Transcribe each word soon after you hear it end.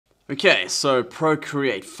Okay, so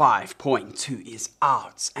Procreate 5.2 is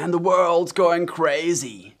out and the world's going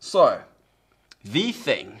crazy. So, the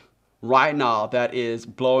thing right now that is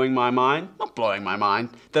blowing my mind, not blowing my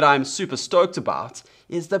mind, that I'm super stoked about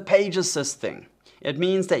is the Page Assist thing. It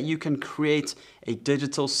means that you can create a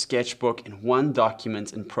digital sketchbook in one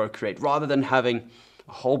document in Procreate rather than having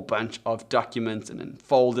a whole bunch of documents and in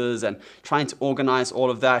folders and trying to organize all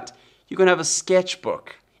of that. You can have a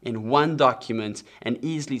sketchbook in one document and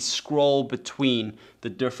easily scroll between the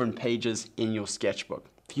different pages in your sketchbook.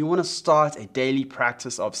 If you want to start a daily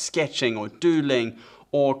practice of sketching or doodling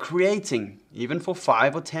or creating, even for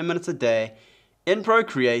 5 or 10 minutes a day in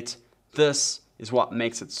Procreate, this is what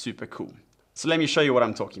makes it super cool. So let me show you what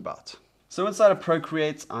I'm talking about. So inside of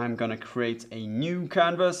Procreate, I'm going to create a new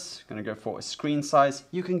canvas. I'm going to go for a screen size.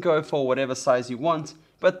 You can go for whatever size you want,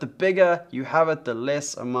 but the bigger you have it, the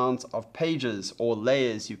less amount of pages or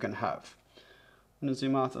layers you can have. I'm going to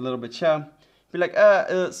zoom out a little bit here. Be like,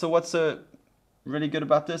 so what's really good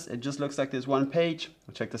about this? It just looks like there's one page.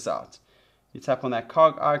 Well, check this out. You tap on that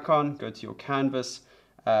cog icon, go to your canvas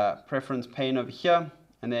preference pane over here,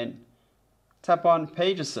 and then tap on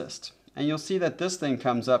Page Assist. And you'll see that this thing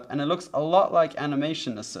comes up and it looks a lot like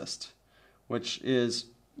Animation Assist, which is,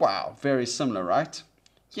 wow, very similar, right?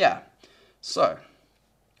 Yeah. So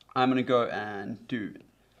I'm going to go and do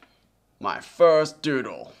my first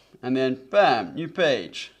doodle. And then, bam, new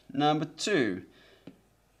page, number 2.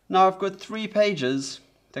 Now I've got 3 pages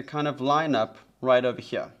that kind of line up right over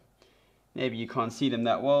here. Maybe you can't see them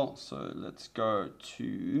that well, so let's go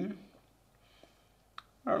to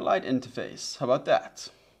our light interface. How about that?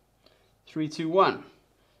 3, 2, 1.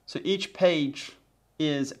 So each page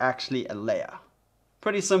is actually a layer.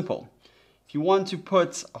 Pretty simple. If you want to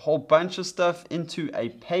put a whole bunch of stuff into a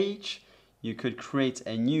page, you could create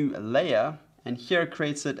a new layer, and here it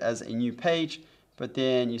creates it as a new page, but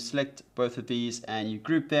then you select both of these and you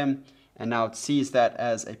group them, and now it sees that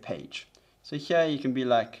as a page. So here you can be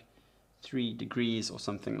like 3 degrees or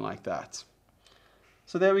something like that.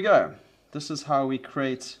 So there we go. This is how we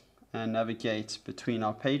create and navigate between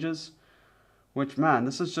our pages. Which, man,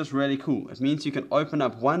 this is just really cool. It means you can open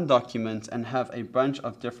up one document and have a bunch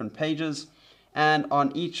of different pages, and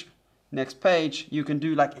on each next page you can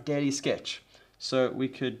do like a daily sketch. So we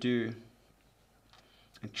could do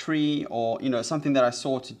a tree, or something that I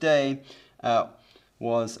saw today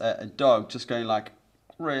was a dog just going like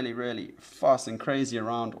really fast and crazy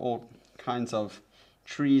around all kinds of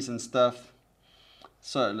trees and stuff.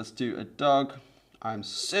 So let's do a dog. I'm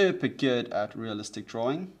super good at realistic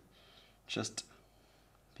drawing. Just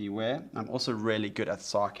beware. I'm also really good at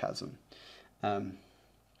sarcasm. There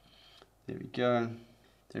we go.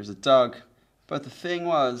 There's a dog. But the thing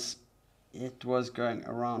was, it was going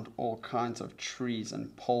around all kinds of trees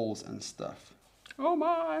and poles and stuff. Oh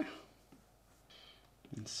my!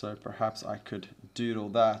 And so perhaps I could doodle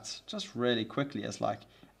that just really quickly as like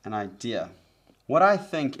an idea. What I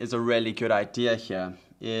think is a really good idea here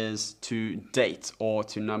is to date or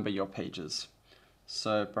to number your pages.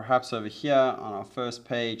 So perhaps over here on our first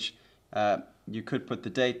page, you could put the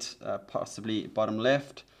date possibly bottom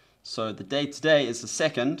left. So the date today is the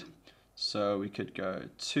 2nd. So we could go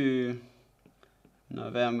to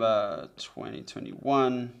November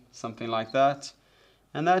 2021, something like that.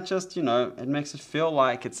 And that just, it makes it feel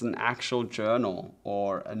like it's an actual journal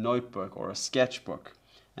or a notebook or a sketchbook.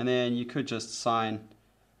 And then you could just sign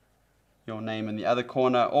your name in the other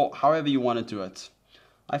corner or however you want to do it.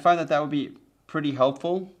 I find that would be pretty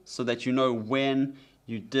helpful so that you know when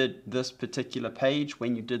you did this particular page,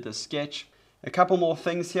 when you did this sketch. A couple more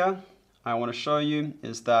things here I want to show you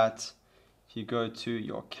is that if you go to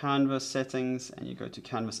your canvas settings and you go to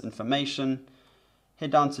canvas information,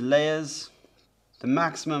 head down to layers. The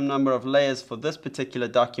maximum number of layers for this particular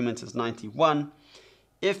document is 91.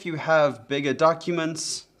 If you have bigger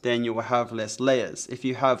documents, then you will have less layers. If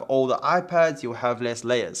you have older iPads, you'll have less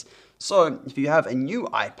layers. So if you have a new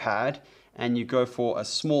iPad and you go for a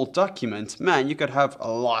small document, man, you could have a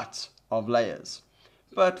lot of layers.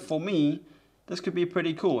 But for me, this could be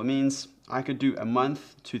pretty cool. It means I could do a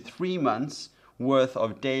month to 3 months worth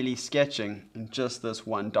of daily sketching in just this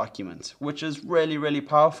one document, which is really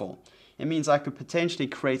powerful. It means I could potentially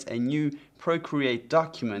create a new Procreate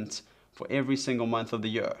document for every single month of the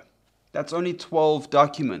year. That's only 12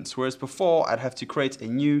 documents, whereas before I'd have to create a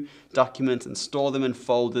new document and store them in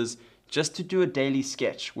folders just to do a daily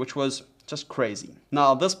sketch, which was just crazy.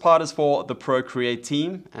 Now this part is for the Procreate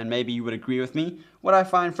team, and maybe you would agree with me. What I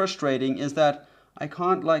find frustrating is that I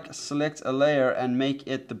can't like select a layer and make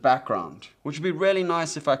it the background, which would be really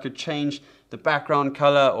nice if I could change the background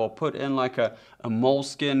color or put in like a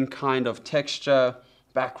moleskin kind of texture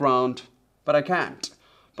background, but I can't.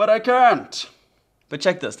 But I can't. But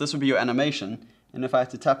check this, this would be your animation. And if I had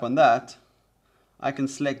to tap on that, I can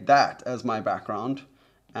select that as my background.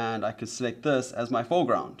 And I could select this as my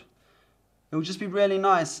foreground. It would just be really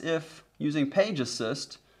nice if, using Page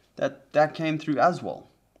Assist, that came through as well.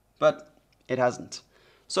 But it hasn't.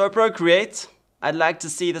 So Procreate, I'd like to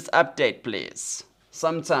see this update, please.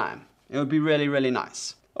 Sometime. It would be really, really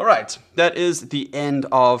nice. Alright, that is the end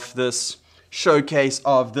of this showcase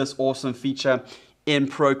of this awesome feature in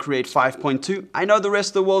Procreate 5.2. I know the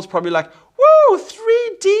rest of the world's probably like, woo,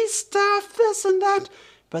 3D stuff, this and that.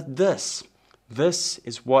 But this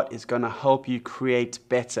is what is going to help you create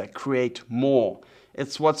better, create more.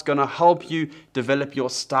 It's what's going to help you develop your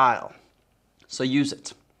style. So use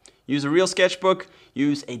it. Use a real sketchbook,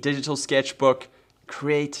 use a digital sketchbook,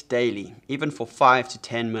 create daily, even for 5 to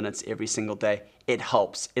 10 minutes every single day. It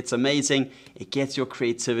helps. It's amazing. It gets your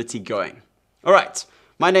creativity going. All right.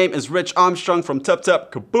 My name is Rich Armstrong from Tip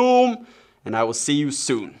Tip Kaboom, and I will see you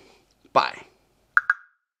soon. Bye.